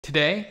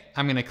Today,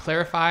 I'm going to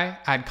clarify,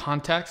 add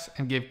context,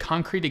 and give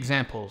concrete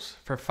examples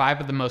for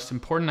 5 of the most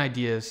important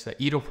ideas that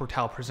Ido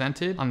Portal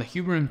presented on the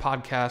Huberman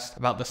podcast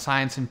about the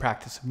science and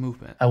practice of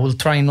movement. I will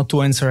try not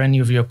to answer any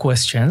of your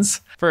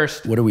questions.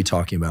 First, what are we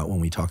talking about when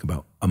we talk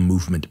about a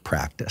movement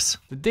practice?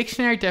 The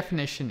dictionary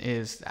definition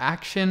is the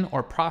action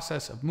or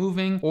process of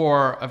moving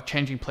or of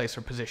changing place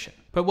or position.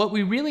 But what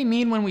we really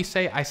mean when we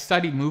say I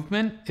study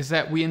movement is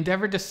that we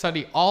endeavor to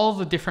study all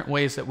the different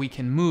ways that we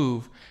can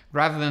move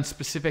rather than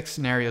specific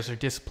scenarios or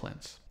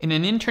disciplines. In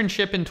an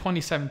internship in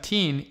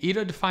 2017,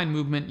 Ido defined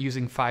movement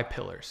using 5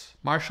 pillars: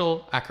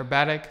 martial,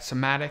 acrobatic,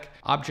 somatic,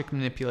 object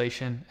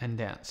manipulation, and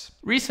dance.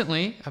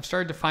 Recently, I've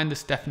started to find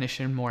this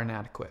definition more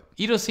inadequate.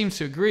 Ido seems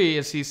to agree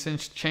as he's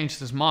since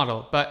changed his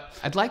model, but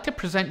I'd like to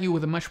present you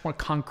with a much more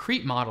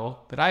concrete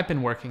model that I've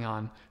been working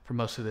on for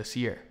most of this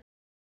year.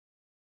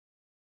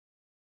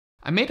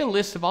 I made a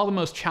list of all the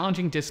most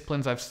challenging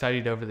disciplines I've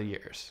studied over the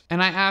years,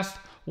 and I asked,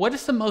 what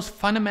is the most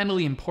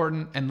fundamentally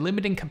important and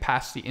limiting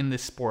capacity in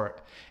this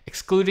sport,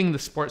 excluding the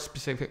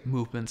sport-specific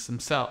movements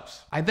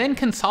themselves? I then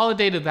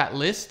consolidated that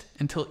list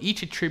until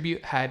each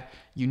attribute had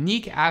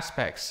unique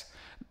aspects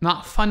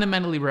not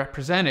fundamentally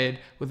represented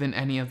within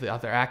any of the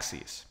other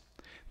axes.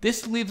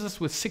 This leaves us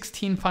with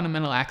 16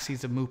 fundamental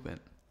axes of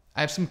movement. I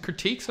have some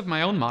critiques of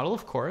my own model,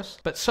 of course,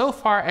 but so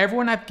far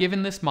everyone I've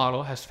given this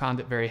model has found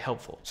it very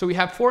helpful. So we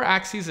have 4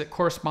 axes that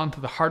correspond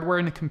to the hardware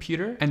in a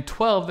computer and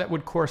 12 that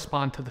would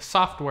correspond to the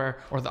software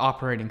or the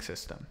operating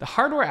system. The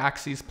hardware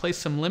axes place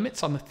some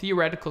limits on the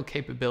theoretical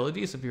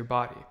capabilities of your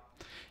body.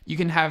 You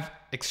can have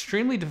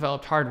extremely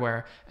developed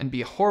hardware and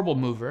be a horrible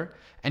mover,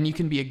 and you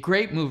can be a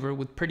great mover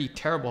with pretty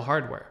terrible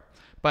hardware.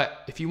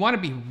 But if you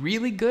want to be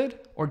really good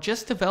or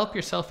just develop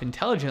yourself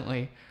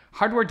intelligently,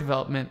 hardware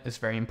development is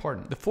very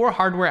important. The 4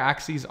 hardware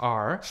axes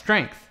are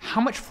strength, how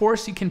much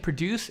force you can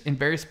produce in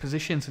various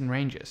positions and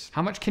ranges.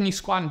 How much can you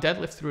squat and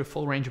deadlift through a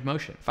full range of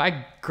motion? If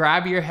I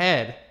grab your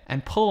head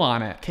and pull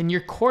on it, can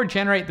your core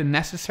generate the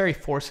necessary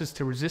forces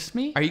to resist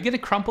me? Are you gonna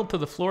crumple to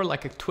the floor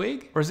like a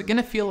twig? Or is it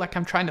gonna feel like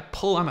I'm trying to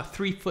pull on a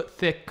 3-foot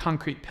thick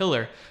concrete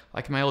pillar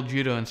like my old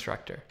judo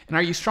instructor? And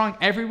are you strong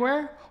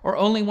everywhere? Or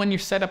only when you're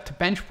set up to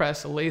bench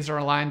press a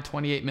laser-aligned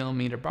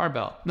 28mm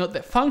barbell? Note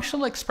that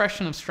functional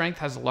expression of strength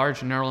has a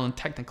large neural and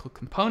technical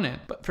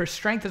component, but for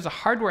strength as a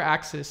hardware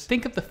axis,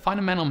 think of the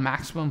fundamental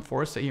maximum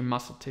force that your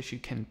muscle tissue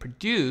can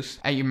produce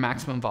at your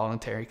maximum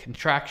voluntary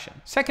contraction.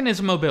 Second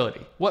is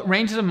mobility, what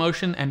ranges of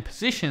motion and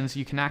positions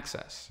you can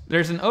access.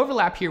 There's an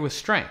overlap here with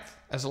strength,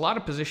 as a lot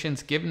of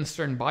positions given a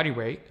certain body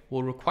weight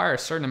will require a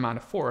certain amount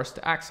of force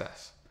to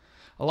access.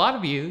 A lot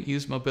of you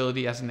use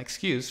mobility as an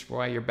excuse for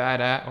why you're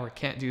bad at or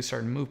can't do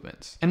certain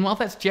movements. And while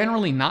that's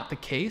generally not the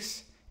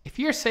case, if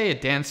you're, say, a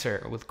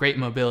dancer with great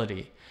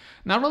mobility,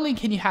 not only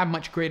can you have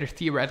much greater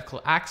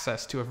theoretical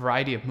access to a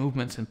variety of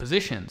movements and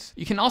positions,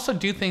 you can also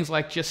do things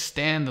like just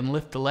stand and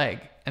lift the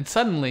leg, and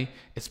suddenly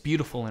it's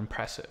beautiful and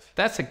impressive.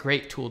 That's a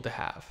great tool to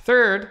have.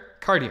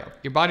 Third, cardio,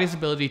 your body's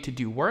ability to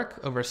do work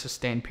over a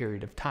sustained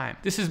period of time.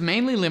 This is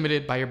mainly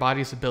limited by your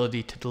body's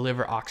ability to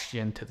deliver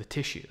oxygen to the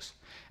tissues.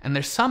 And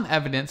there's some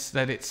evidence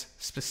that it's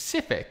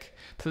specific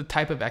to the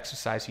type of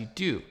exercise you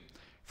do.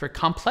 For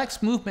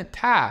complex movement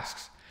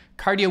tasks,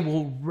 cardio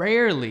will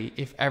rarely,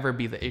 if ever,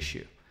 be the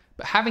issue.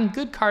 But having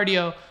good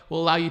cardio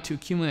will allow you to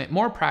accumulate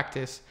more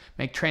practice,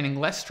 make training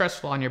less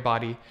stressful on your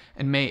body,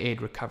 and may aid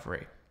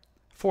recovery.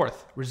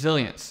 Fourth,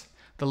 resilience,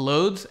 the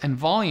loads and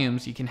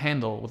volumes you can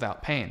handle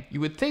without pain. You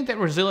would think that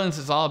resilience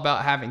is all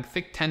about having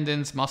thick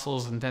tendons,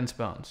 muscles, and dense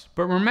bones.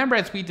 But remember,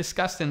 as we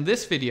discussed in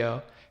this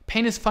video,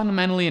 pain is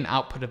fundamentally an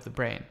output of the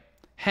brain.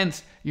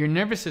 Hence, your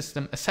nervous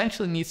system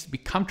essentially needs to be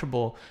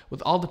comfortable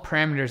with all the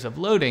parameters of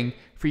loading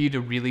for you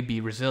to really be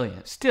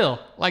resilient.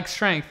 Still, like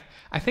strength,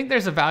 I think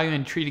there's a value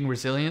in treating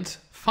resilience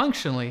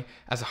functionally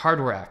as a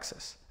hardware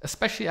axis,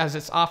 especially as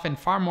it's often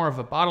far more of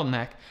a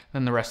bottleneck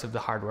than the rest of the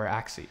hardware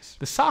axes.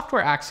 The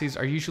software axes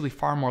are usually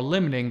far more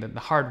limiting than the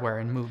hardware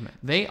in movement.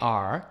 They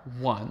are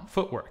 1,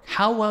 footwork,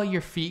 how well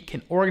your feet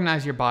can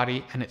organize your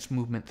body and its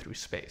movement through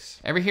space.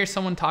 Ever hear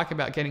someone talk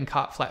about getting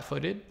caught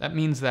flat-footed? That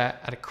means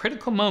that at a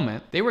critical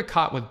moment, they were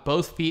caught with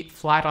both feet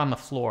flat on the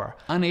floor,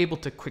 unable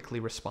to quickly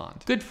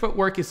respond. Good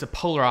footwork is the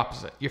polar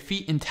opposite, your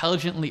feet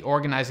intelligently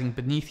organizing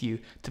beneath you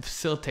to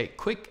facilitate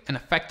quick and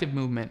effective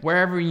movement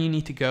wherever you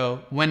need to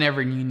go,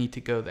 whenever you need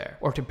to go there,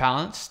 or to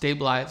balance,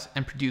 stabilize,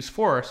 and produce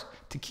force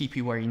to keep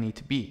you where you need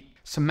to be.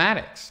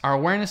 Somatics, our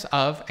awareness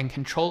of and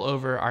control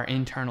over our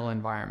internal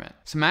environment.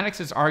 Somatics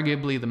is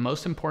arguably the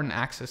most important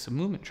axis of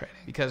movement training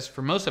because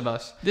for most of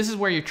us, this is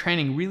where your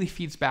training really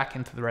feeds back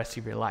into the rest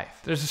of your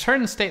life. There's a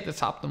certain state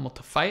that's optimal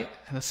to fight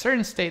and a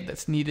certain state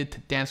that's needed to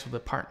dance with a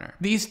partner.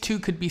 These two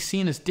could be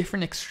seen as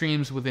different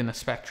extremes within a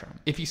spectrum.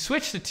 If you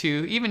switch the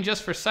two, even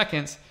just for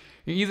seconds,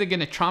 you're either going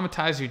to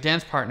traumatize your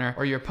dance partner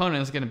or your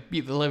opponent is going to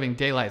beat the living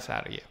daylights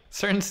out of you.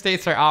 Certain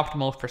states are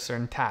optimal for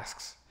certain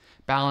tasks.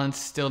 Balance,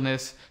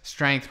 stillness,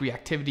 strength,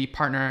 reactivity,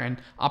 partner,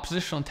 and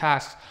oppositional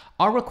tasks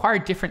all require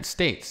different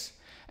states.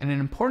 And an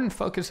important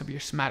focus of your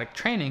somatic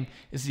training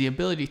is the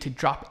ability to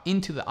drop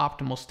into the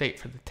optimal state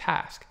for the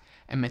task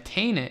and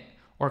maintain it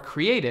or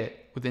create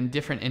it within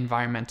different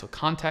environmental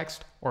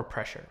contexts or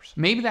pressures.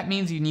 Maybe that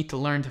means you need to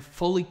learn to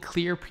fully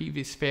clear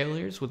previous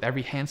failures with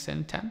every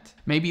handstand attempt.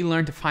 Maybe you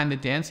learn to find the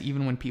dance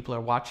even when people are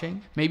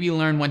watching. Maybe you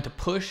learn when to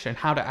push and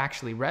how to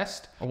actually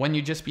rest, or when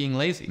you're just being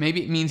lazy.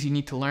 Maybe it means you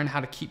need to learn how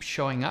to keep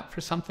showing up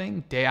for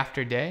something day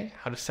after day,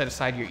 how to set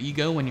aside your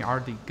ego when you're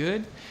already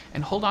good,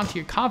 and hold on to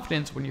your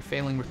confidence when you're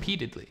failing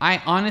repeatedly.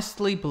 I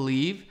honestly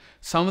believe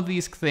some of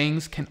these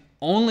things can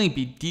only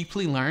be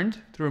deeply learned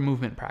through a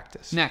movement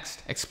practice.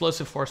 Next,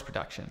 explosive force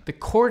production. The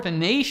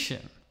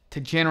coordination to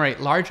generate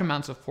large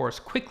amounts of force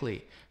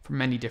quickly from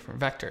many different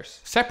vectors.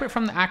 Separate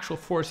from the actual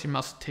force your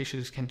muscle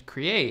tissues can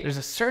create, there's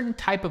a certain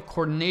type of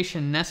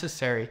coordination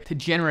necessary to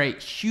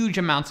generate huge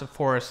amounts of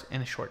force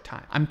in a short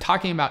time. I'm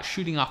talking about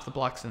shooting off the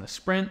blocks in a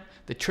sprint,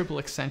 the triple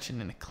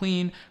extension in a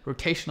clean,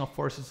 rotational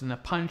forces in a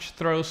punch,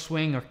 throw,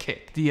 swing, or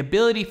kick. The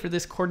ability for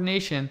this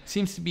coordination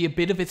seems to be a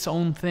bit of its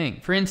own thing.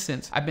 For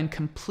instance, I've been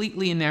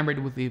completely enamored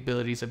with the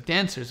abilities of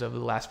dancers over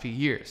the last few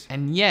years,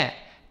 and yet,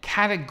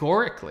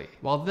 categorically,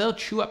 while they'll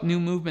chew up new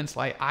movements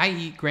like I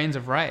eat grains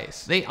of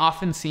rice, they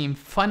often seem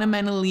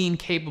fundamentally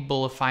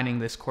incapable of finding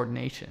this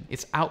coordination.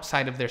 It's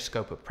outside of their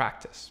scope of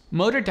practice.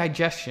 Motor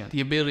digestion,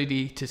 the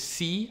ability to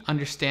see,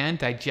 understand,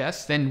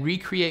 digest, then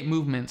recreate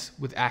movements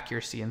with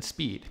accuracy and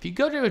speed. If you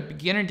go to a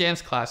beginner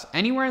dance class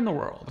anywhere in the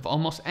world of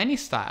almost any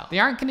style, they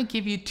aren't going to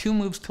give you 2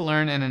 moves to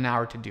learn and an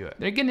hour to do it.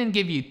 They're going to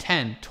give you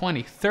 10,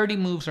 20, 30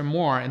 moves or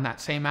more in that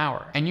same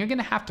hour. And you're going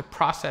to have to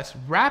process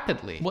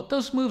rapidly what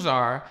those moves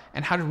are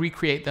and how to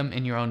recreate them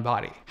in your own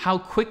body. How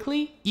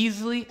quickly,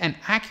 easily, and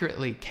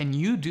accurately can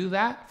you do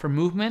that for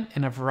movement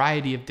in a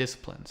variety of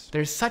disciplines?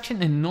 There's such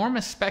an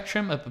enormous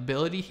spectrum of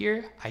ability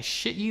here, I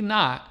shit you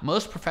not,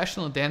 most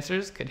professional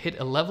dancers could hit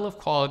a level of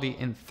quality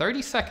in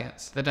 30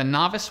 seconds that a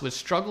novice would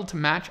struggle to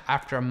match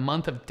after a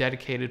month of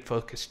dedicated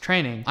focused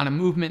training on a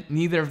movement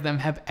neither of them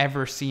have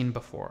ever seen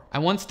before. I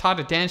once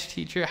taught a dance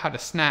teacher how to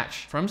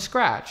snatch from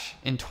scratch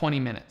in 20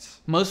 minutes.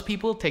 Most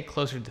people take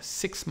closer to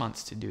 6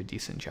 months to do a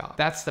decent job.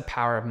 That's the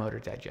power of motor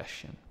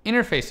digestion.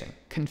 Interfacing,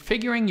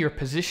 configuring your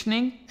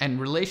positioning and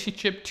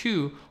relationship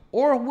to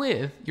or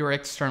with your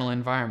external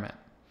environment.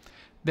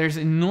 There's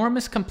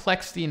enormous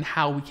complexity in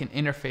how we can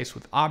interface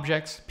with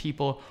objects,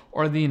 people,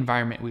 or the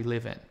environment we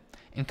live in.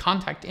 In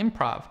contact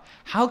improv,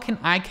 how can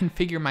I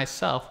configure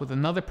myself with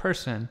another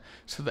person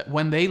so that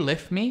when they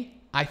lift me,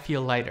 I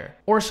feel lighter?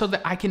 Or so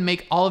that I can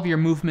make all of your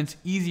movements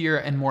easier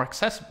and more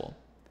accessible?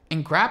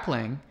 In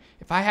grappling,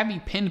 if I have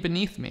you pinned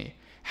beneath me,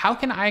 how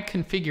can I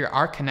configure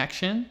our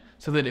connection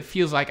so that it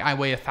feels like I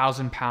weigh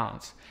 1,000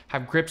 pounds,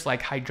 have grips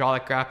like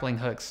hydraulic grappling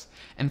hooks,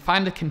 and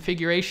find a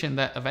configuration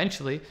that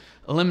eventually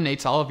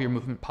eliminates all of your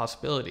movement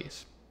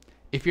possibilities?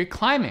 If you're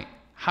climbing,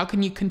 how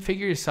can you configure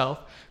yourself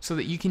so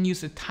that you can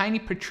use the tiny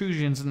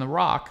protrusions in the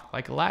rock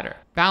like a ladder?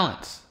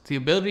 Balance, the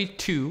ability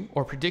to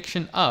or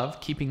prediction of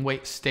keeping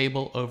weight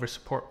stable over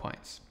support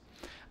points.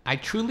 I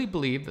truly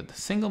believe that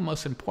the single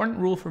most important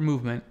rule for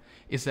movement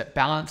is that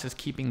balance is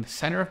keeping the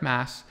center of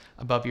mass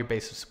above your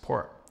base of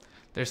support.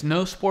 There's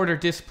no sport or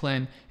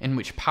discipline in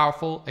which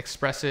powerful,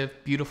 expressive,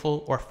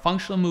 beautiful, or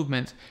functional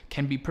movements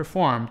can be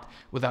performed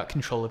without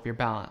control of your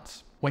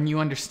balance. When you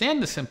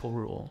understand the simple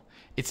rule,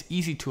 it's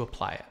easy to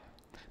apply it.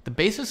 The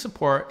base of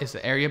support is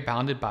the area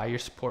bounded by your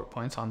support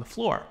points on the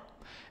floor.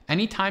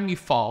 Anytime you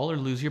fall or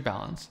lose your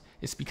balance,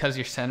 it's because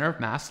your center of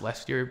mass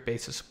left your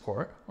base of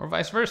support, or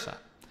vice versa.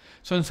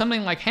 So in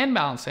something like hand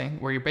balancing,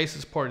 where your base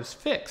of support is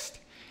fixed,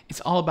 it's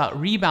all about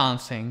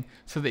rebalancing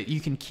so that you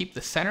can keep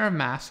the center of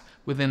mass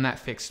within that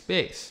fixed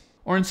base.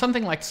 Or in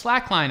something like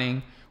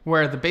slacklining,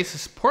 where the base of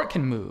support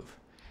can move,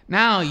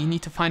 now you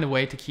need to find a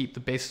way to keep the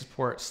base of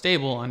support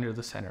stable under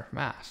the center of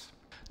mass.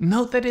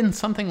 Note that in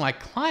something like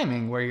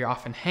climbing, where you're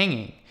often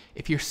hanging,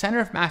 if your center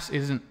of mass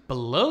isn't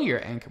below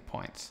your anchor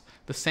points,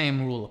 the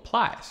same rule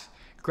applies.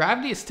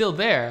 Gravity is still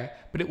there,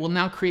 but it will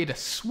now create a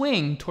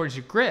swing towards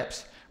your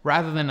grips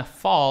rather than a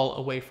fall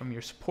away from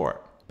your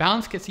support.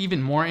 Balance gets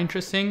even more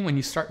interesting when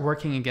you start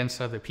working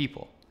against other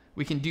people.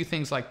 We can do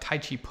things like Tai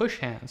Chi push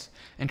hands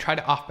and try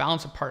to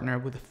off-balance a partner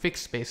with a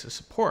fixed base of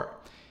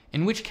support,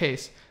 in which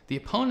case the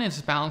opponent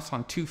is balanced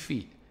on 2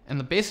 feet, and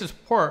the base of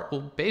support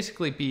will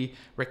basically be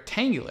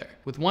rectangular,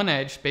 with one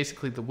edge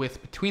basically the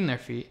width between their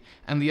feet,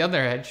 and the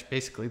other edge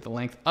basically the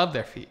length of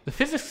their feet. The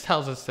physics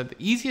tells us that the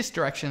easiest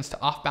directions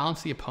to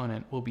off-balance the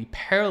opponent will be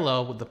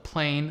parallel with the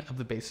plane of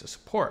the base of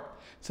support,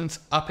 since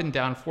up and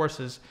down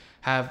forces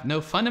have no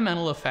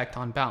fundamental effect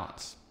on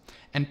balance,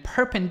 and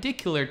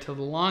perpendicular to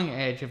the long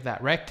edge of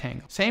that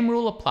rectangle. Same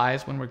rule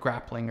applies when we're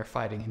grappling or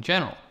fighting in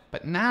general,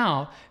 but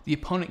now the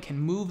opponent can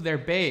move their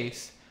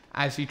base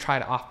as you try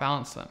to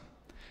off-balance them.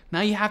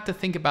 Now you have to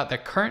think about their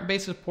current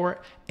base of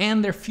support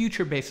and their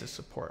future base of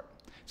support.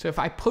 So if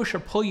I push or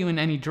pull you in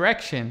any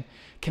direction,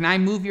 can I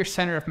move your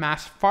center of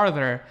mass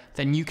farther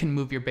than you can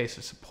move your base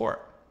of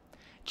support?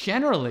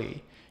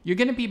 Generally, you're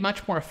going to be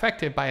much more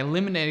effective by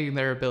eliminating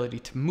their ability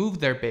to move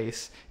their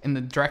base in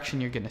the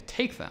direction you're going to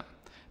take them.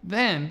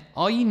 Then,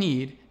 all you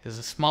need is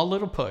a small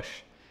little push,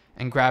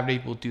 and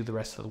gravity will do the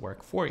rest of the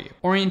work for you.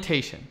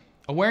 Orientation,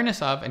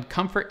 awareness of and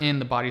comfort in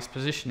the body's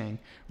positioning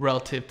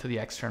relative to the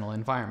external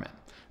environment,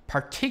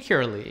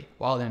 particularly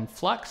while in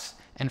flux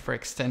and for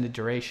extended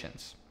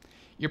durations.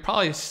 You're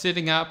probably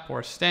sitting up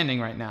or standing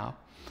right now,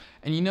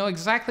 and you know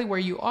exactly where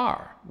you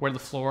are, where the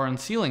floor and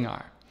ceiling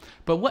are.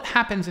 But what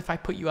happens if I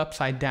put you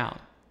upside down?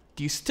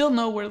 Do you still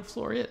know where the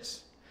floor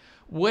is?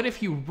 What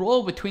if you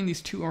roll between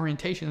these two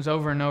orientations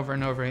over and over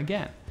and over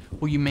again?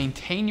 Will you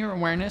maintain your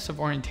awareness of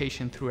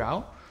orientation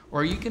throughout,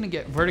 or are you going to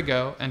get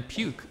vertigo and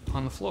puke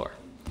on the floor?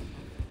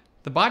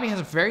 The body has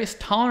various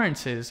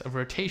tolerances of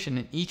rotation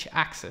in each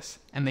axis,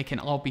 and they can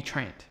all be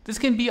trained. This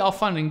can be all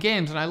fun and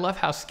games, and I love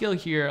how skill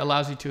here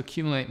allows you to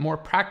accumulate more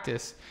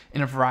practice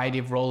in a variety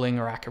of rolling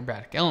or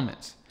acrobatic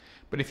elements.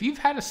 But if you've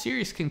had a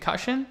serious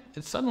concussion,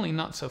 it's suddenly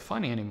not so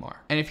funny anymore.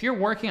 And if you're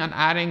working on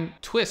adding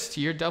twists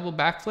to your double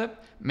backflip,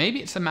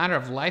 maybe it's a matter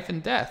of life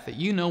and death that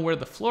you know where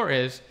the floor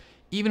is,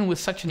 even with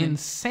such an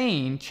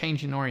insane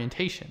change in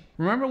orientation.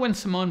 Remember when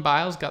Simone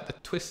Biles got the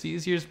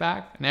twisties years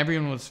back and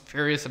everyone was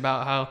furious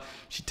about how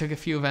she took a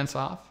few events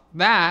off?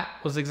 That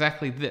was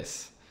exactly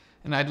this.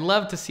 And I'd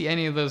love to see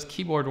any of those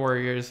keyboard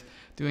warriors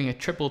doing a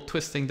triple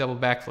twisting double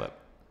backflip.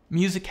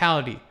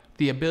 Musicality,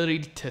 the ability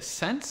to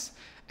sense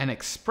and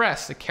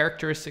express the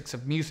characteristics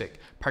of music,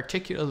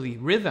 particularly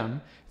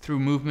rhythm, through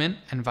movement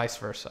and vice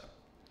versa.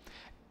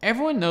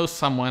 Everyone knows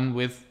someone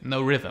with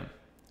no rhythm.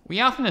 We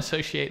often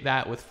associate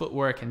that with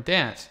footwork and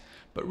dance,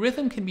 but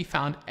rhythm can be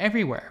found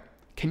everywhere.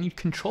 Can you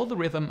control the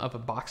rhythm of a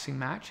boxing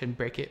match and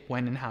break it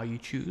when and how you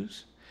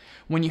choose?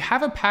 When you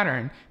have a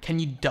pattern, can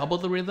you double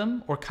the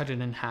rhythm or cut it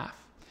in half?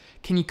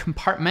 Can you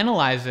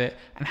compartmentalize it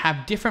and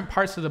have different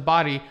parts of the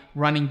body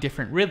running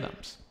different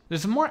rhythms?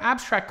 There's a more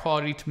abstract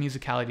quality to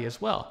musicality as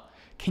well.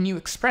 Can you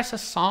express a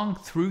song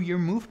through your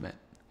movement?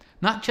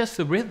 Not just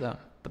the rhythm,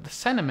 but the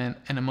sentiment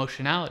and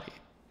emotionality.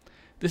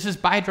 This is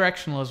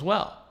bidirectional as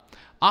well.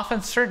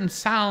 Often certain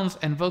sounds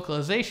and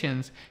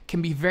vocalizations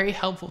can be very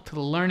helpful to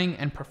the learning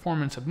and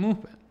performance of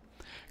movement.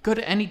 Go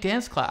to any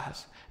dance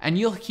class and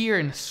you'll hear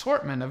an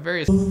assortment of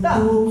various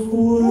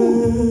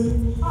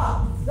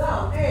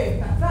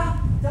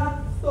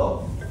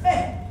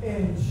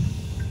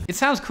It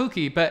sounds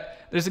kooky,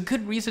 but there's a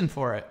good reason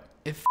for it.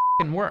 It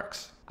f***ing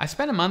works. I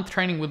spent a month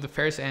training with the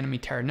Ferris Anime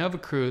Terra Nova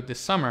crew this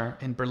summer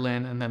in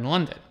Berlin and then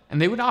London.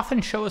 And they would often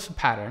show us a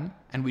pattern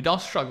and we'd all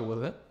struggle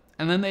with it.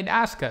 And then they'd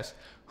ask us,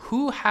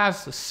 who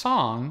has the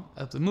song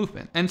of the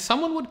movement? And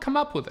someone would come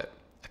up with it,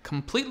 a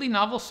completely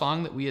novel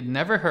song that we had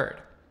never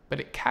heard,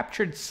 but it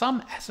captured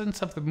some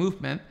essence of the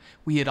movement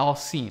we had all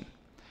seen.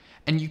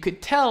 And you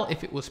could tell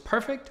if it was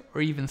perfect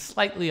or even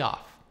slightly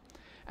off.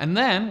 And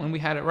then, when we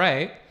had it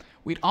right,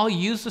 we'd all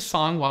use the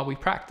song while we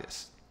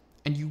practiced.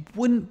 And you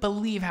wouldn't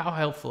believe how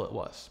helpful it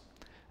was.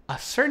 A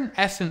certain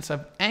essence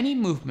of any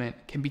movement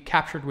can be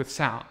captured with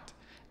sound,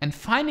 and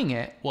finding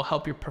it will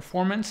help your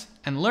performance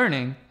and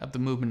learning of the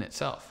movement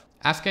itself.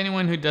 Ask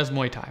anyone who does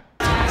Muay Thai.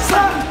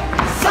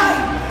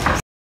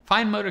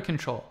 Fine motor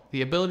control,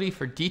 the ability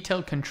for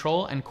detailed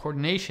control and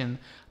coordination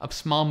of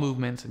small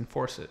movements and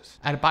forces.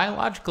 At a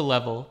biological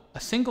level, a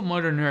single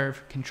motor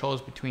nerve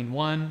controls between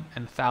 1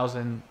 and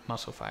 1,000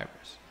 muscle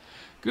fibers.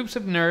 Groups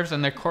of nerves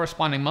and their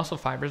corresponding muscle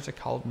fibers are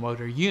called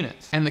motor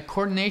units. And the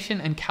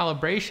coordination and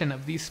calibration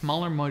of these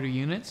smaller motor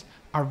units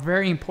are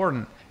very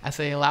important as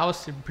they allow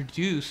us to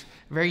produce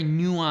very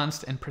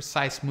nuanced and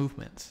precise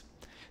movements.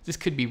 This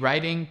could be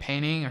writing,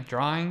 painting, or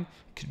drawing.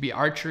 It could be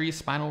archery,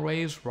 spinal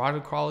waves, rod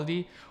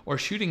equality, or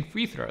shooting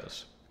free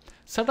throws.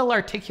 Subtle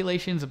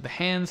articulations of the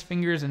hands,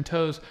 fingers, and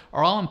toes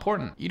are all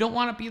important. You don't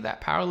want to be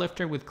that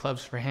powerlifter with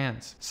clubs for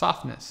hands.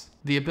 Softness,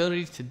 the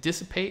ability to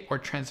dissipate or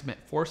transmit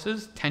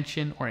forces,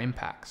 tension, or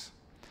impacts.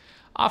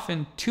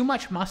 Often, too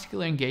much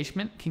muscular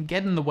engagement can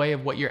get in the way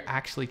of what you're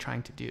actually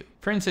trying to do.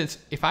 For instance,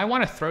 if I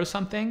want to throw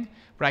something,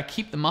 but I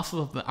keep the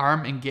muscles of the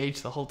arm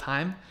engaged the whole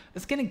time,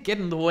 it's going to get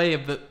in the way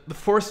of the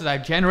forces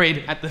I've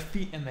generated at the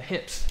feet and the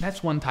hips.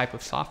 That's one type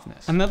of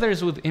softness. Another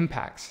is with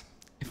impacts.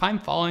 If I'm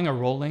falling or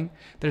rolling,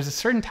 there's a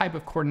certain type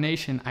of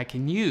coordination I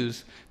can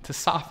use to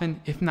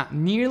soften, if not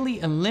nearly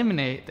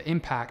eliminate the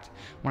impact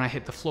when I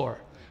hit the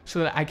floor, so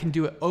that I can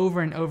do it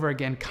over and over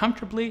again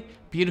comfortably,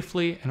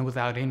 beautifully, and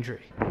without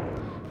injury.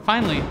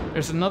 Finally,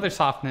 there's another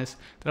softness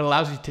that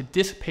allows you to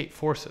dissipate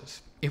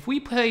forces. If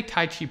we play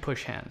Tai Chi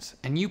push hands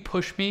and you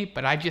push me,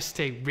 but I just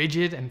stay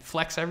rigid and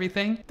flex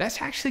everything,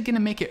 that's actually gonna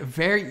make it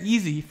very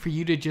easy for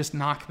you to just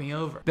knock me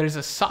over. There's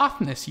a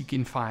softness you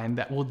can find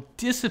that will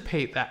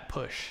dissipate that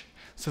push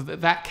so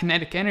that that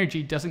kinetic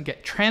energy doesn't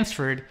get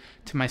transferred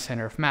to my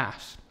center of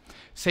mass.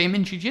 Same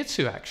in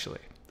jiu-jitsu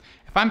actually.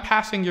 If I'm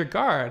passing your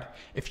guard,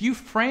 if you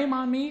frame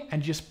on me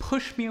and just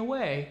push me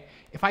away,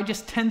 if I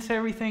just tense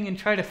everything and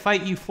try to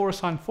fight you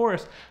force on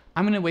force,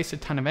 I'm gonna waste a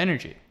ton of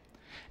energy.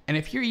 And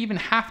if you're even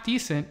half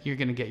decent, you're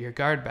gonna get your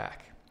guard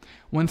back.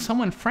 When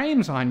someone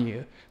frames on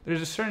you,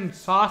 there's a certain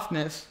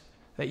softness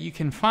that you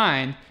can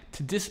find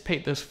to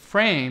dissipate those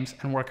frames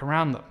and work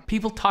around them.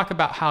 People talk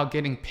about how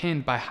getting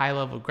pinned by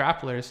high-level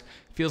grapplers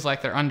feels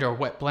like they're under a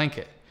wet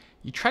blanket.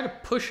 You try to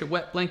push a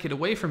wet blanket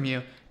away from you,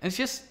 and it's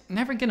just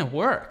never gonna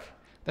work.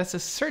 That's a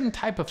certain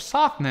type of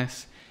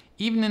softness,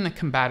 even in a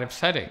combative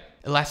setting.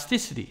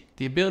 Elasticity,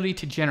 the ability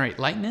to generate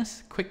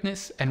lightness,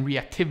 quickness, and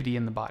reactivity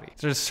in the body.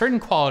 There's a certain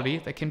quality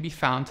that can be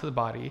found to the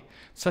body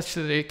such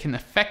that it can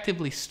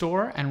effectively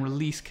store and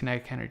release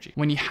kinetic energy.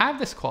 When you have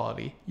this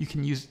quality, you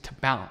can use it to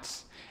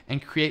balance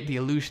and create the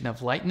illusion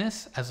of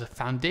lightness as a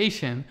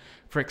foundation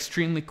for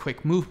extremely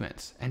quick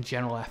movements and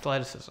general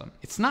athleticism.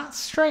 It's not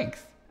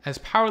strength, as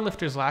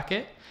powerlifters lack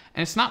it,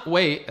 and it's not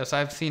weight, as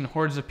I've seen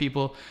hordes of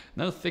people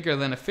no thicker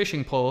than a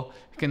fishing pole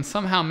who can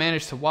somehow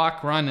manage to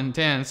walk, run, and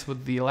dance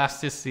with the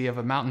elasticity of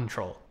a mountain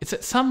troll. It's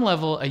at some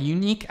level a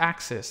unique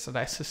axis that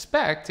I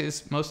suspect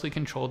is mostly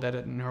controlled at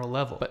a neural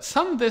level. But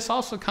some of this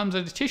also comes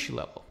at a tissue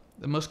level.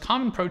 The most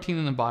common protein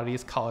in the body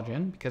is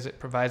collagen because it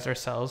provides our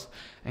cells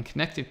and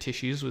connective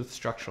tissues with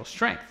structural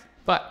strength.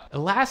 But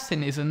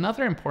elastin is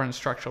another important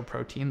structural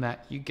protein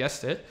that, you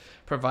guessed it,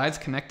 provides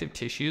connective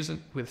tissues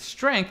with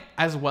strength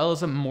as well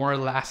as a more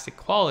elastic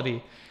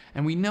quality.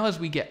 And we know as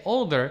we get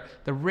older,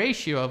 the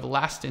ratio of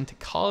elastin to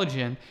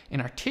collagen in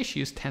our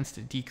tissues tends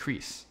to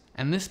decrease.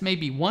 And this may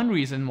be one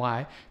reason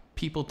why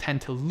people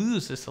tend to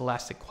lose this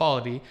elastic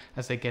quality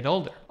as they get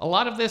older. A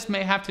lot of this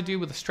may have to do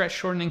with the stretch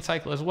shortening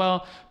cycle as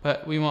well,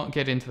 but we won't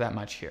get into that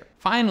much here.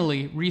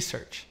 Finally,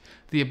 research.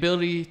 The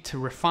ability to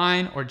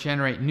refine or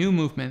generate new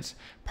movements,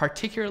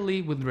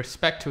 particularly with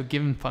respect to a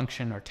given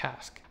function or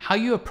task. How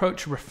you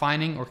approach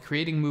refining or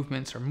creating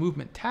movements or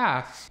movement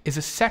tasks is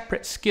a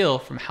separate skill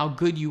from how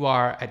good you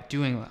are at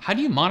doing them. How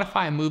do you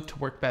modify a move to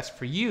work best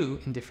for you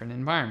in different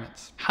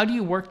environments? How do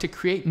you work to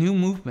create new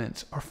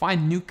movements or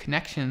find new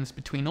connections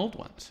between old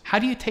ones? How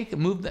do you take a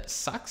move that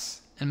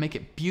sucks and make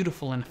it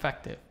beautiful and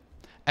effective?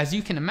 As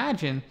you can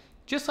imagine,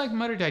 just like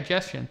motor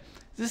digestion,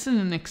 this is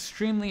an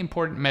extremely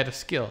important meta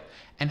skill,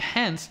 and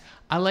hence,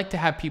 I like to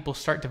have people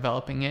start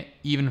developing it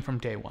even from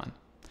day one.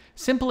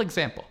 Simple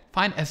example,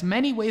 find as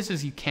many ways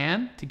as you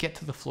can to get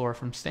to the floor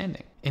from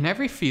standing. In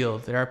every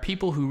field, there are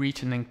people who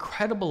reach an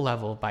incredible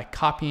level by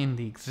copying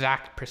the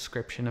exact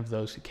prescription of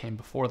those who came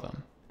before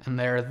them. And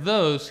there are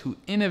those who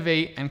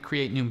innovate and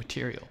create new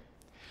material.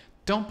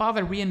 Don't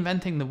bother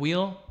reinventing the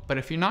wheel, but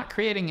if you're not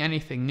creating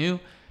anything new,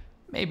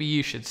 maybe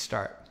you should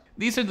start.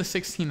 These are the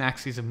 16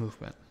 axes of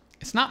movement.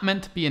 It's not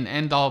meant to be an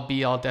end-all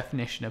be-all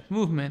definition of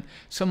movement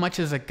so much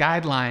as a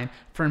guideline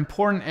for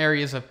important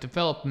areas of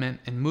development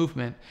and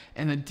movement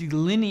and a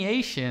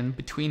delineation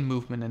between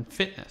movement and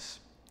fitness.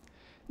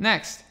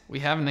 Next, we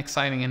have an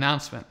exciting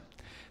announcement.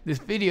 This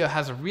video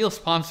has a real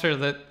sponsor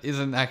that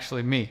isn't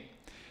actually me.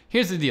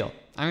 Here's the deal.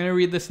 I'm going to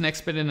read this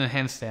next bit in a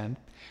handstand.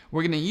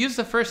 We're going to use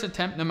the first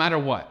attempt no matter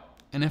what.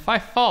 And if I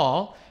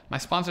fall, my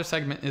sponsor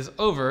segment is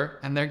over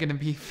and they're going to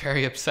be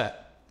very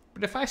upset.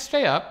 But if I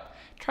stay up,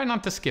 try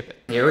not to skip it.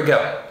 Here we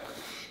go.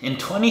 In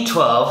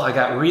 2012, I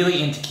got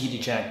really into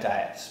ketogenic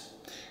diets.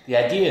 The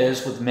idea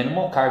is with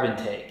minimal carb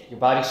intake, your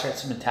body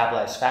starts to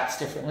metabolize fats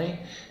differently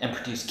and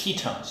produce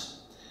ketones,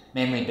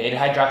 mainly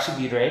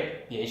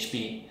beta-hydroxybutyrate,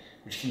 BHB,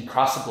 which can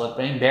cross the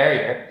blood-brain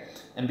barrier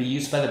and be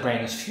used by the brain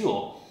as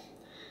fuel.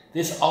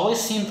 This always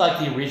seemed like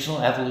the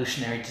original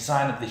evolutionary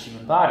design of the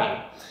human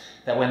body,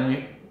 that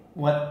when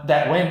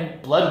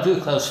blood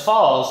glucose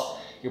falls,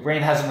 your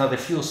brain has another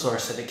fuel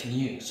source that it can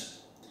use.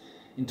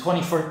 In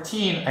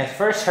 2014, I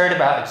first heard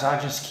about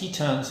exogenous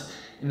ketones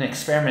in an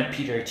experiment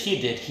Peter Attia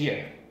did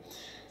here.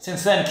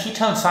 Since then,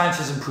 ketone science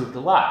has improved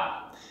a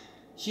lot.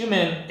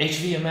 Human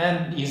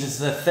HVMN uses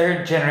the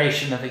third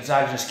generation of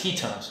exogenous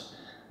ketones,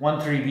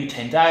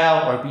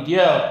 1,3-butane-diol or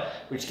BDO,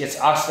 which gets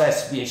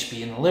oxidized to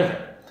BHB in the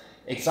liver.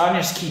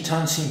 Exogenous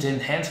ketones seem to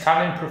enhance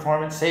cognitive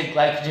performance, save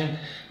glycogen,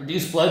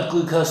 reduce blood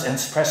glucose, and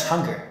suppress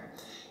hunger.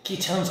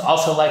 Ketones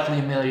also likely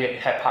ameliorate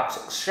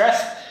hypoxic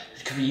stress,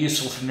 which could be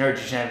useful for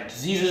neurodegenerative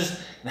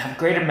diseases and have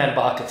greater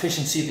metabolic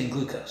efficiency than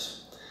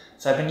glucose.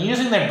 So I've been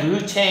using their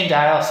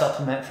butane-diol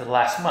supplement for the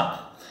last month,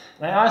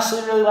 and I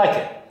honestly really like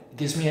it. It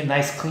gives me a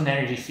nice clean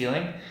energy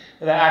feeling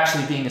without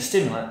actually being a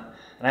stimulant,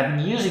 and I've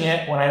been using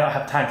it when I don't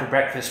have time for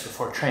breakfast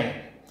before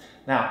training.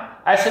 Now,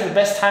 I say the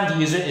best time to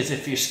use it is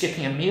if you're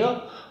skipping a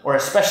meal, or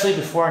especially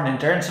before an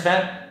endurance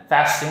event,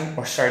 fasting,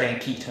 or starting a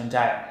ketone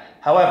diet.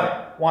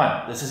 However,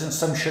 1, this isn't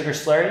some sugar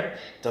slurry,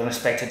 don't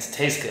expect it to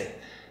taste good.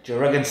 Joe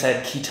Rogan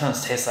said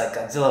ketones taste like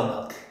Godzilla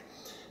milk.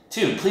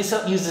 2, please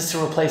don't use this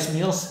to replace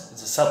meals.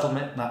 It's a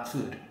supplement, not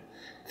food.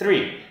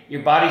 3,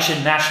 your body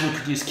should naturally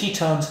produce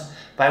ketones,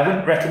 but I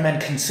wouldn't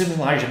recommend consuming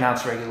large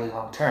amounts regularly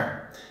long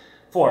term.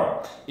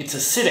 4, it's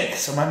acidic,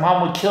 so my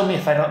mom would kill me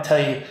if I don't tell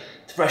you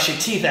to brush your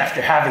teeth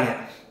after having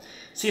it.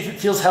 See if it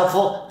feels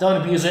helpful,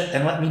 don't abuse it,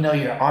 and let me know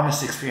your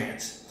honest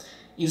experience.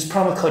 Use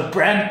promo code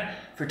Bren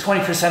for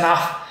 20%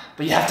 off,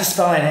 but you have to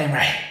spell my name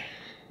right.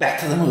 Back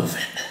to the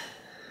movement.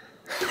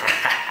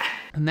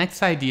 The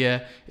next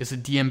idea is the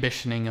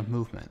de-ambitioning of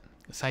movement.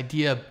 This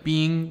idea of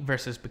being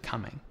versus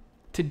becoming.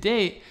 To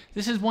date,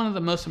 this is one of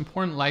the most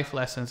important life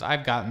lessons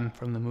I've gotten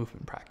from the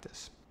movement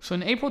practice. So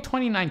in April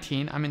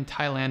 2019, I'm in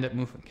Thailand at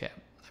movement camp.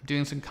 I'm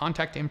doing some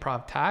contact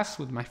improv tasks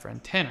with my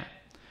friend Tanner.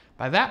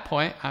 By that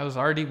point, I was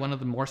already one of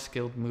the more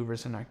skilled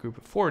movers in our group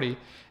of 40,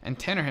 and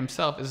Tanner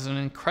himself is an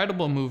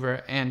incredible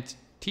mover and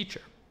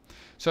teacher.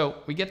 So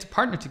we get to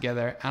partner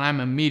together and I'm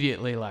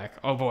immediately like,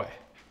 oh boy,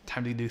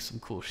 time to do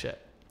some cool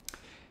shit.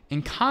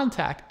 In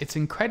contact, it's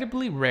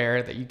incredibly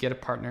rare that you get a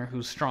partner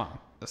who's strong,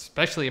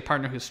 especially a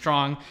partner who's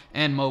strong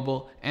and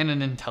mobile and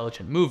an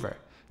intelligent mover.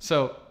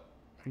 So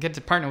I get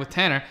to partner with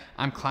Tanner.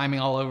 I'm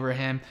climbing all over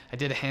him. I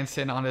did a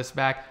handstand on his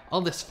back,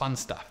 all this fun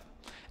stuff.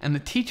 And the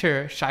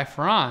teacher, Shai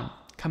Farhan,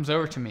 comes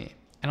over to me,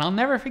 and I'll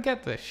never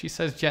forget this. She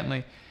says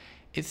gently,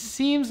 "It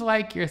seems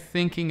like you're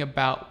thinking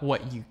about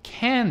what you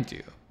can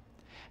do.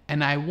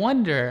 And I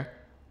wonder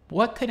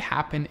what could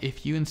happen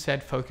if you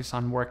instead focus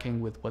on working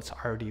with what's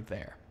already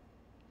there."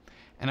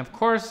 And of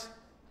course,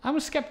 I'm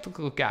a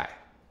skeptical guy.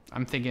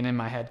 I'm thinking in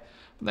my head,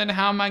 then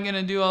how am I going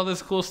to do all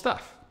this cool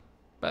stuff?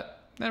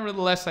 But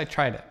nevertheless, I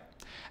tried it.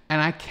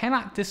 And I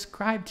cannot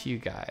describe to you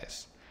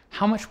guys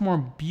how much more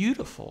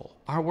beautiful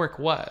our work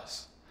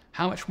was,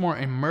 how much more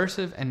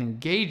immersive and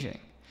engaging.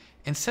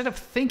 Instead of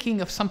thinking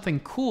of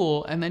something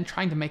cool and then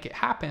trying to make it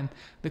happen,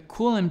 the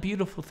cool and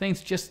beautiful things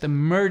just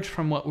emerged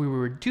from what we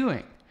were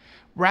doing.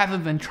 Rather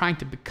than trying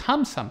to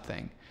become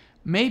something,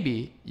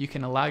 maybe you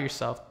can allow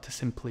yourself to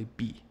simply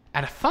be.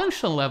 At a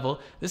functional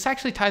level, this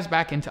actually ties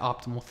back into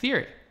optimal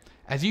theory.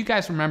 As you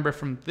guys remember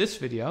from this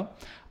video,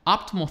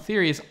 optimal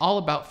theory is all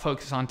about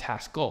focus on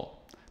task goal.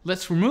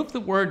 Let's remove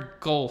the word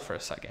goal for a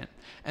second.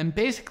 And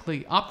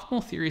basically,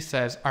 optimal theory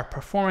says our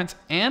performance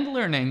and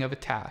learning of a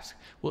task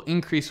will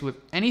increase with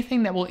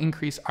anything that will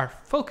increase our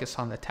focus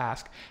on the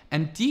task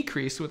and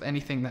decrease with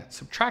anything that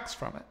subtracts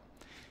from it.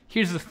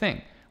 Here's the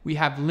thing. We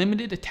have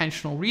limited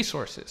attentional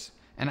resources.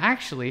 And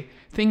actually,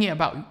 thinking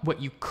about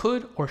what you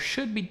could or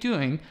should be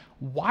doing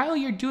while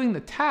you're doing the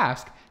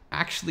task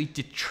actually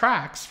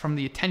detracts from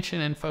the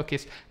attention and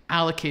focus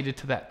allocated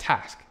to that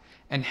task,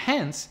 and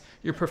hence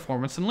your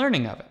performance and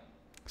learning of it.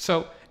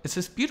 So it's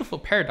this beautiful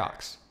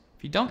paradox.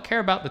 If you don't care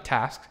about the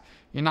task,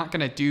 you're not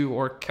going to do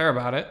or care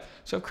about it,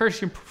 so of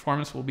course your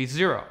performance will be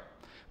zero.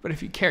 But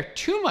if you care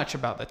too much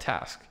about the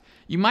task,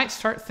 you might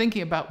start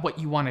thinking about what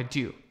you want to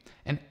do.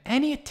 And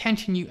any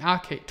attention you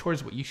allocate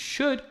towards what you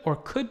should or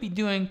could be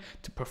doing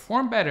to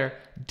perform better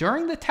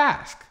during the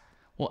task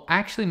will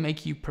actually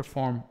make you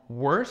perform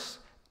worse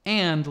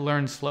and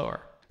learn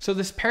slower. So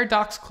this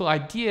paradoxical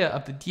idea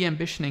of the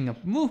de-ambitioning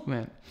of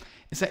movement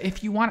is that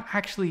if you want to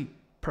actually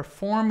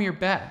perform your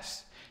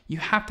best, you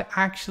have to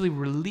actually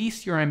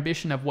release your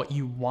ambition of what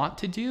you want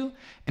to do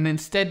and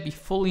instead be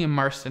fully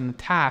immersed in the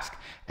task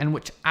and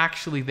what's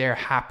actually there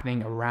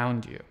happening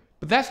around you.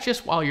 But that's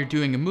just while you're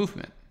doing a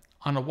movement.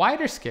 On a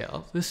wider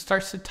scale, this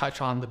starts to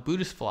touch on the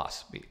Buddhist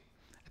philosophy.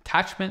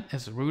 Attachment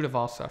is the root of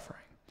all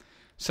suffering.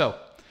 So,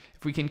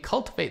 if we can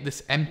cultivate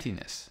this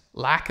emptiness,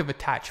 lack of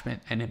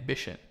attachment and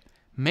ambition,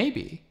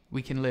 maybe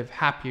we can live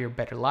happier,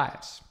 better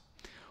lives.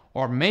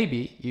 Or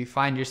maybe you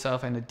find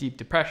yourself in a deep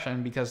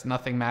depression because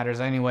nothing matters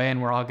anyway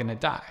and we're all going to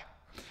die.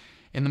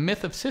 In the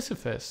myth of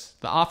Sisyphus,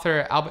 the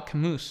author Albert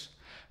Camus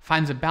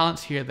finds a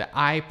balance here that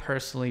I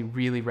personally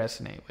really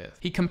resonate with.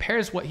 He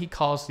compares what he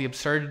calls the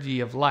absurdity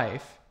of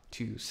life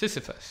to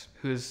Sisyphus,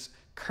 who is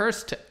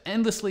cursed to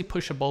endlessly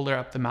push a boulder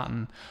up the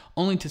mountain,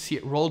 only to see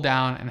it roll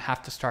down and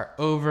have to start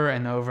over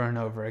and over and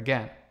over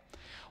again.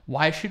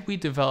 Why should we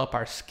develop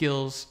our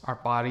skills, our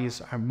bodies,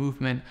 our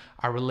movement,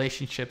 our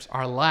relationships,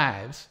 our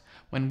lives,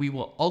 when we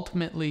will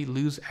ultimately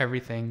lose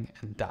everything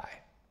and die?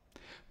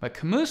 But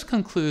Camus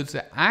concludes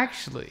that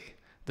actually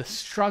the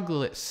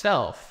struggle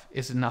itself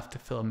is enough to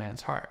fill a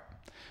man's heart.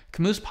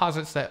 Camus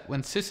posits that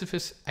when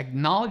Sisyphus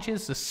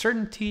acknowledges the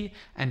certainty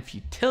and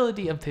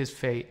futility of his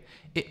fate,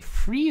 it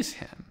frees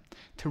him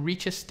to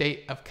reach a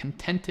state of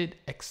contented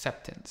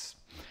acceptance.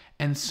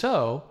 And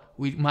so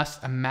we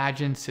must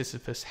imagine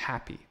Sisyphus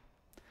happy.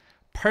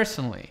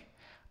 Personally,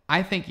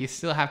 I think you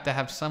still have to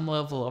have some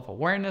level of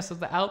awareness of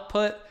the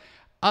output.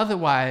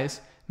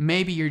 Otherwise,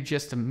 maybe you're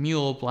just a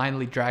mule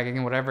blindly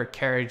dragging whatever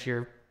carriage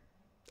you're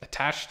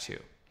attached to.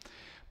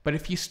 But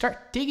if you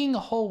start digging a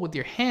hole with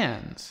your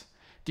hands,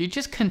 do you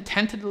just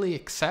contentedly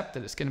accept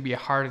that it's going to be a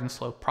hard and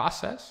slow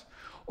process?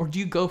 Or do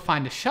you go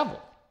find a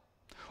shovel?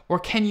 Or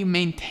can you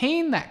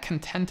maintain that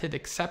contented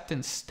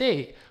acceptance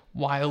state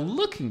while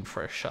looking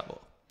for a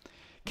shovel?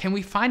 Can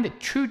we find a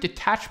true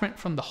detachment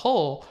from the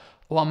whole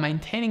while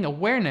maintaining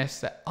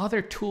awareness that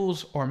other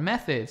tools or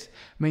methods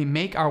may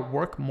make our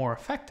work more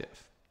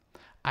effective?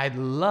 I'd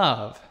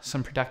love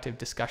some productive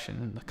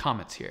discussion in the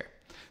comments here.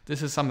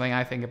 This is something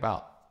I think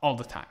about all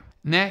the time.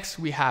 Next,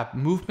 we have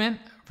movement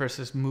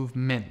versus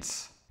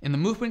movements. In the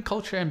movement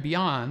culture and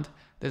beyond,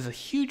 there's a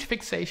huge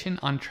fixation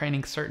on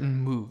training certain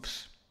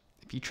moves.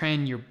 If you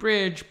train your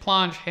bridge,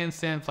 planche,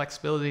 handstand,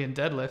 flexibility, and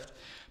deadlift,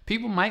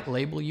 people might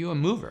label you a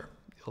mover.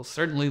 You'll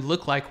certainly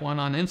look like one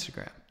on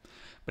Instagram.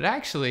 But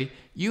actually,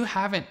 you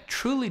haven't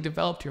truly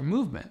developed your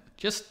movement,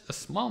 just a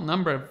small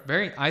number of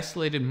very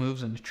isolated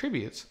moves and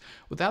attributes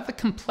without the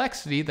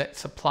complexity that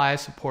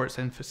supplies, supports,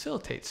 and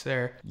facilitates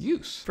their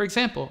use. For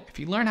example, if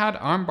you learn how to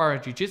armbar a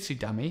jiu-jitsu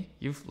dummy,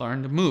 you've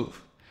learned a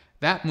move.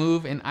 That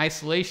move in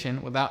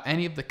isolation without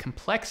any of the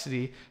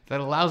complexity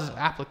that allows its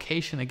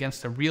application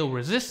against a real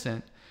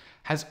resistant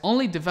has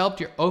only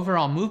developed your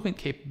overall movement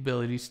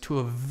capabilities to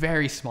a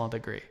very small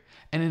degree.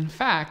 and in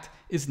fact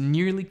is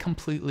nearly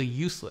completely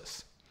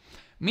useless.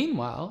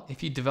 Meanwhile,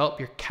 if you develop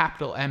your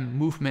capital M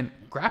movement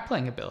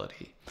grappling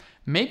ability,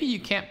 maybe you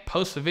can't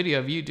post a video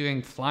of you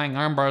doing flying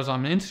arm bars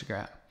on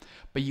Instagram,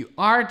 but you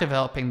are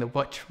developing the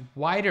much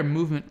wider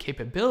movement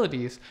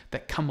capabilities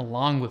that come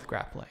along with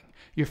grappling.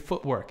 Your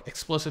footwork,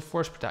 explosive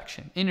force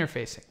production,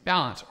 interfacing,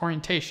 balance,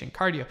 orientation,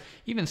 cardio,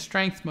 even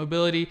strength,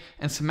 mobility,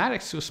 and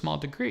somatics to a small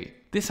degree.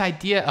 This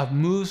idea of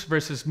moves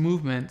versus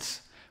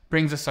movements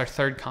brings us our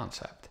third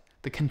concept,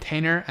 the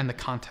container and the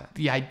content.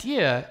 The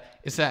idea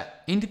is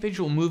that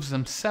individual moves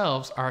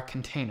themselves are a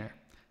container,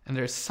 and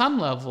there's some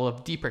level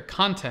of deeper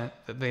content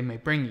that they may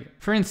bring you.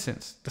 For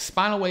instance, the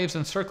spinal waves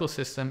and circle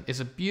system is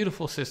a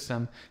beautiful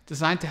system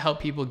designed to help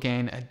people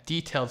gain a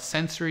detailed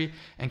sensory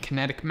and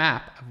kinetic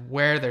map of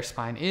where their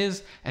spine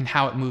is and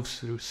how it moves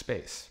through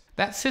space.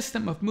 That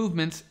system of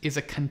movements is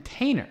a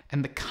container,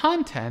 and the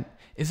content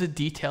is a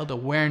detailed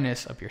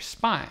awareness of your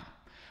spine.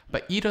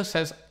 But Ido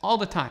says all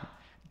the time,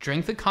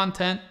 drink the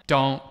content,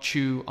 don't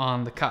chew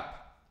on the cup.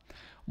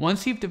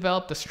 Once you've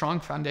developed a strong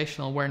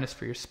foundational awareness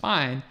for your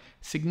spine,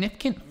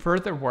 significant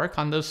further work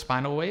on those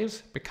spinal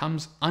waves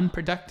becomes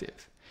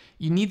unproductive.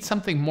 You need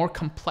something more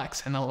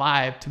complex and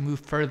alive to move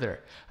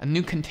further, a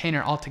new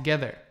container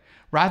altogether,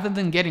 rather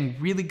than getting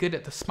really good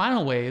at the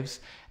spinal waves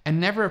and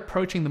never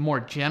approaching the more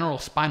general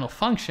spinal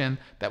function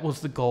that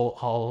was the goal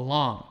all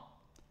along.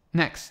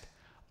 Next,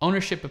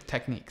 ownership of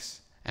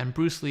techniques, and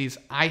Bruce Lee's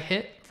I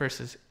hit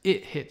versus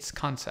it hits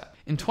concept.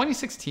 In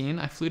 2016,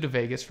 I flew to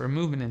Vegas for a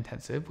movement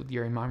intensive with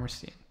Yuri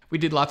Marmerstein. We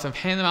did lots of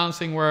hand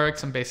balancing work,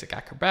 some basic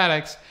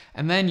acrobatics,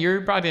 and then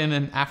Yuri brought in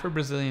an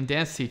Afro-Brazilian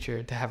dance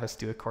teacher to have us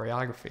do a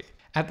choreography.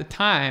 At the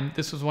time,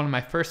 this was one of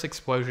my first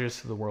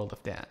exposures to the world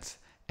of dance,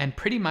 and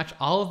pretty much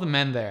all of the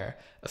men there,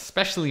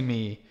 especially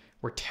me,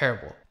 were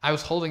terrible. I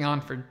was holding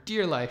on for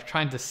dear life,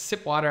 trying to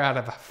sip water out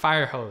of a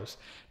fire hose,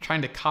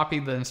 trying to copy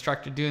the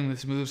instructor doing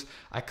these moves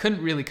I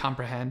couldn't really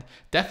comprehend,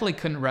 definitely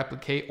couldn't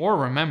replicate or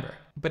remember.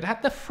 But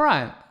at the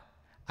front,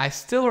 I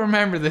still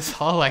remember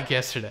this all like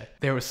yesterday.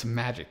 There was some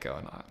magic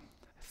going on.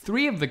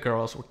 3 of the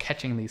girls were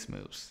catching these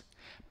moves.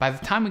 By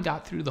the time we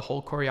got through the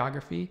whole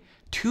choreography,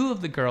 2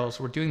 of the girls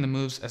were doing the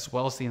moves as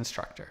well as the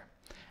instructor.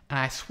 And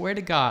I swear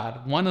to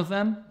God, one of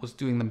them was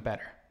doing them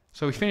better.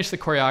 So we finished the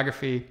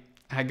choreography,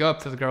 and I go up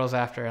to the girls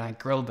after and I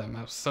grilled them.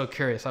 I was so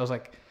curious. I was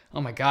like,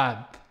 oh my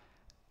God,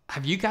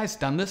 have you guys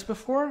done this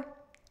before?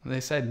 And they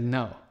said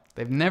no.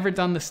 They've never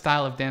done this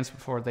style of dance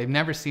before. They've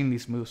never seen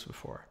these moves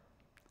before.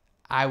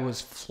 I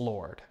was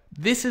floored.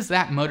 This is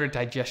that motor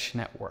digestion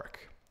at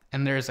work.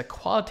 And there is a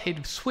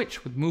qualitative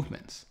switch with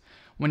movements.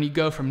 When you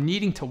go from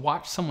needing to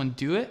watch someone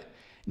do it,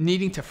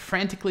 needing to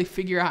frantically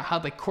figure out how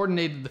they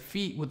coordinated the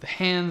feet with the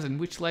hands and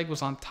which leg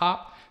was on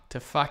top, to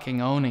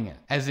fucking owning it.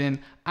 As in,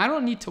 I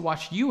don't need to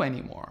watch you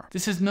anymore.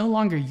 This is no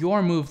longer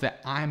your move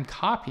that I'm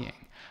copying.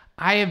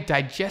 I have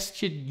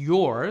digested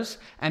yours,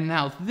 and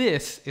now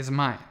this is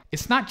mine.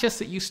 It's not just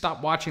that you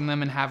stop watching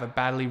them and have a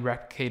badly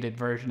replicated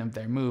version of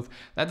their move.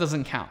 That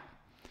doesn't count.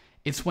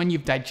 It's when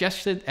you've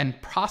digested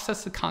and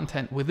processed the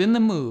content within the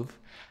move,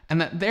 and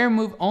that their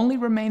move only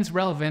remains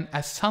relevant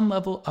as some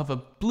level of a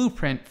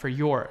blueprint for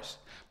yours.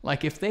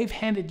 Like if they've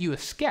handed you a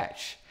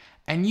sketch,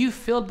 and you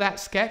filled that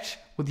sketch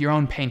with your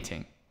own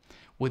painting,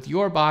 with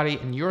your body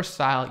and your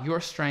style, your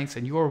strengths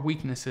and your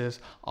weaknesses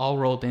all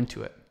rolled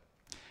into it.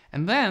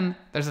 And then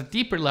there's a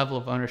deeper level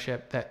of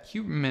ownership that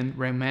Huberman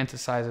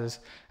romanticizes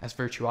as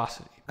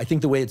virtuosity. I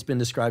think the way it's been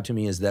described to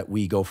me is that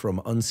we go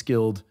from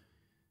unskilled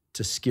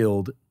to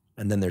skilled,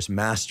 and then there's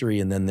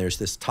mastery, and then there's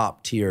this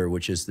top tier,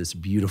 which is this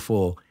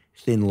beautiful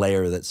thin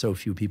layer that so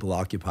few people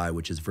occupy,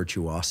 which is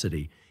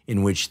virtuosity,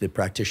 in which the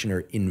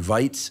practitioner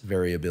invites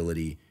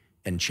variability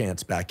and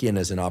chants back in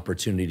as an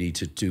opportunity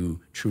to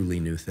do truly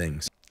new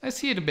things. I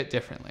see it a bit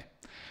differently.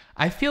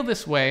 I feel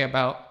this way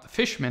about the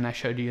fisherman I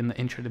showed you in the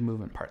Intro to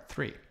Movement Part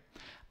 3.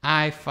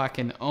 I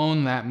fucking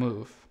own that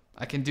move.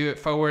 I can do it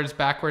forwards,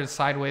 backwards,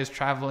 sideways,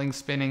 traveling,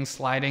 spinning,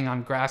 sliding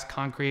on grass,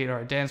 concrete, or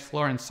a dance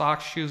floor in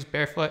socks, shoes,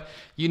 barefoot.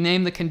 You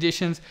name the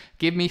conditions,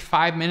 give me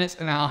 5 minutes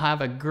and I'll have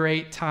a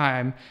great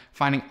time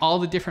finding all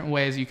the different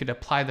ways you could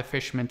apply the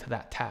fisherman to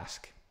that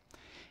task.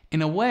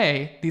 In a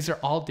way, these are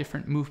all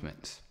different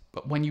movements.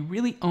 But when you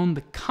really own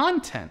the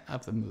content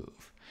of the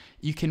move,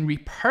 you can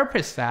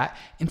repurpose that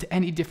into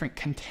any different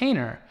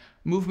container,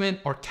 movement,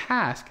 or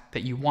task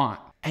that you want.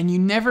 And you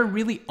never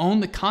really own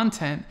the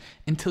content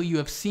until you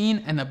have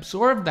seen and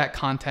absorbed that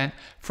content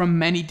from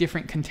many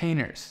different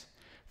containers.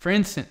 For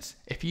instance,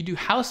 if you do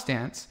house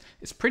dance,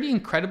 it's pretty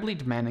incredibly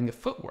demanding of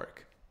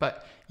footwork,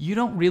 but you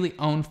don't really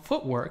own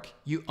footwork,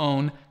 you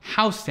own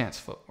house dance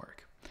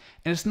footwork.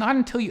 And it's not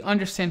until you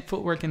understand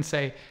footwork in,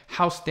 say,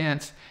 house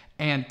dance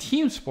and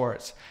team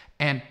sports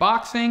and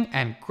boxing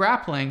and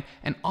grappling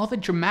and all the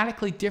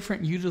dramatically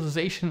different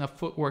utilization of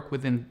footwork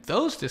within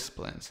those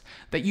disciplines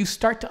that you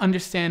start to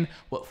understand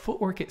what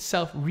footwork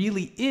itself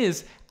really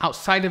is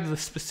outside of the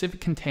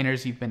specific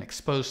containers you've been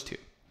exposed to.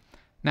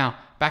 Now,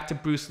 back to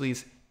Bruce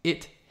Lee's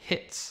it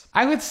hits.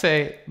 I would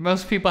say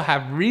most people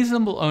have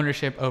reasonable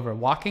ownership over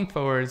walking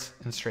forwards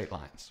in straight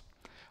lines.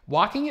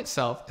 Walking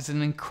itself is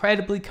an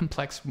incredibly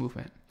complex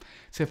movement.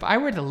 So if I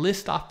were to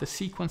list off the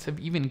sequence of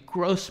even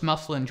gross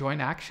muscle and joint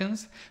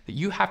actions that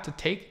you have to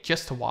take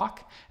just to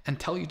walk and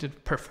tell you to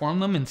perform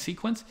them in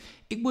sequence,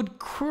 it would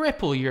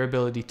cripple your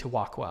ability to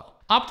walk well.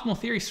 Optimal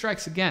theory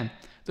strikes again.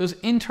 Those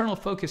internal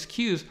focus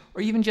cues,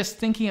 or even just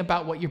thinking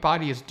about what your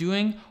body is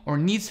doing or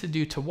needs to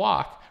do to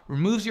walk,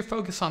 removes your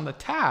focus on the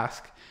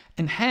task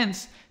and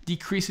hence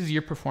decreases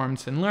your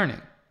performance in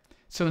learning.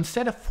 So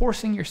instead of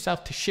forcing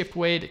yourself to shift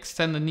weight,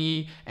 extend the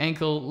knee,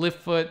 ankle,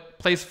 lift foot,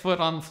 place foot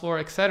on the floor,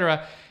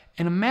 etc.,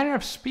 in a manner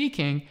of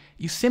speaking,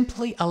 you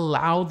simply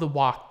allow the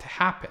walk to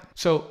happen.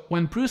 So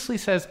when Bruce Lee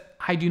says,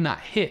 "I do not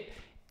hit,"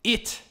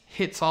 it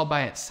hits all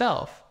by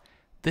itself,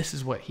 this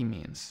is what he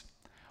means.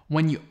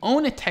 When you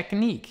own a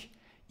technique,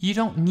 you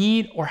don't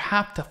need or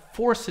have to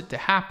force it to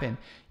happen.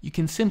 You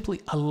can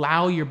simply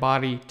allow your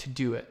body to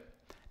do it.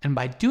 And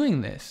by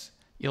doing this,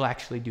 you'll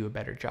actually do a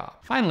better job.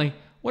 Finally,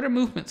 what are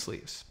movement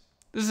sleeves?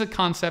 This is a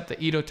concept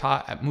that Ido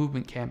taught at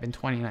Movement Camp in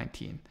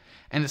 2019,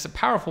 and it's a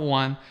powerful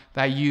one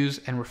that I use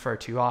and refer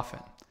to often.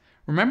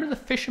 Remember the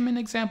fisherman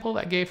example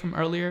that I gave from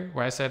earlier,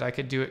 where I said I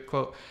could do it,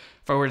 quote,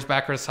 forwards,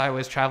 backwards,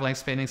 sideways, traveling,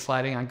 spinning,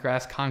 sliding on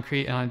grass,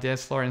 concrete, and on a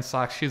dance floor in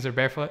socks, shoes, or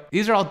barefoot?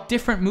 These are all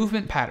different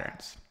movement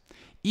patterns.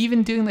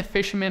 Even doing the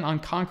fisherman on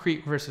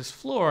concrete versus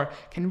floor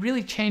can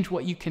really change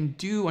what you can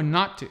do or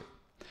not do.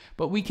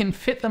 But we can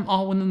fit them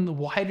all within the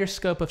wider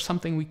scope of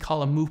something we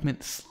call a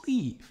movement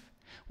sleeve,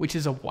 which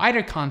is a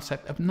wider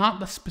concept of not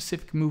the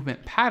specific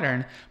movement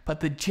pattern, but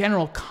the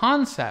general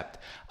concept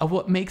of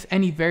what makes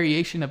any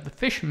variation of the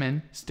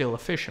fisherman still a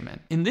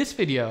fisherman. In this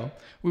video,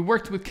 we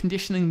worked with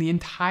conditioning the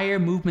entire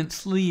movement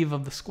sleeve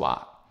of the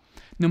squat.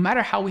 No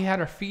matter how we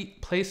had our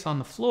feet placed on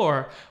the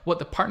floor, what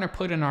the partner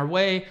put in our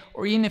way,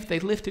 or even if they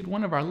lifted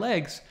one of our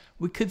legs,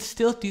 we could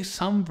still do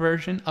some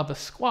version of a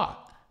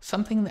squat,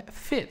 something that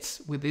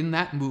fits within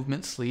that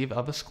movement sleeve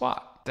of a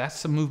squat.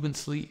 That's the movement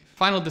sleeve.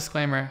 Final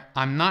disclaimer,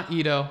 I'm not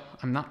Ido.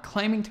 I'm not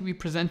claiming to be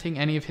presenting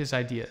any of his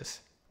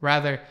ideas.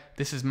 Rather,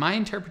 this is my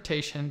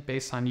interpretation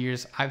based on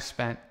years I've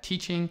spent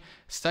teaching,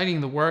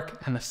 studying the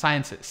work, and the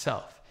science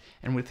itself,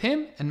 and with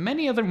him and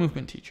many other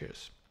movement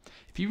teachers.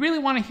 If you really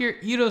want to hear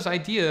Ido's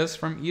ideas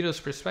from Ido's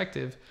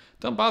perspective,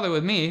 don't bother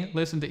with me,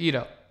 listen to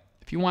Ido.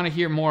 If you want to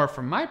hear more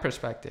from my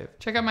perspective,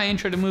 check out my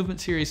Intro to Movement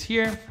series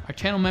here, our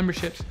channel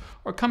memberships,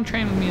 or come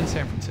train with me in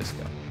San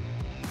Francisco.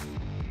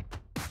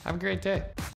 Have a great day.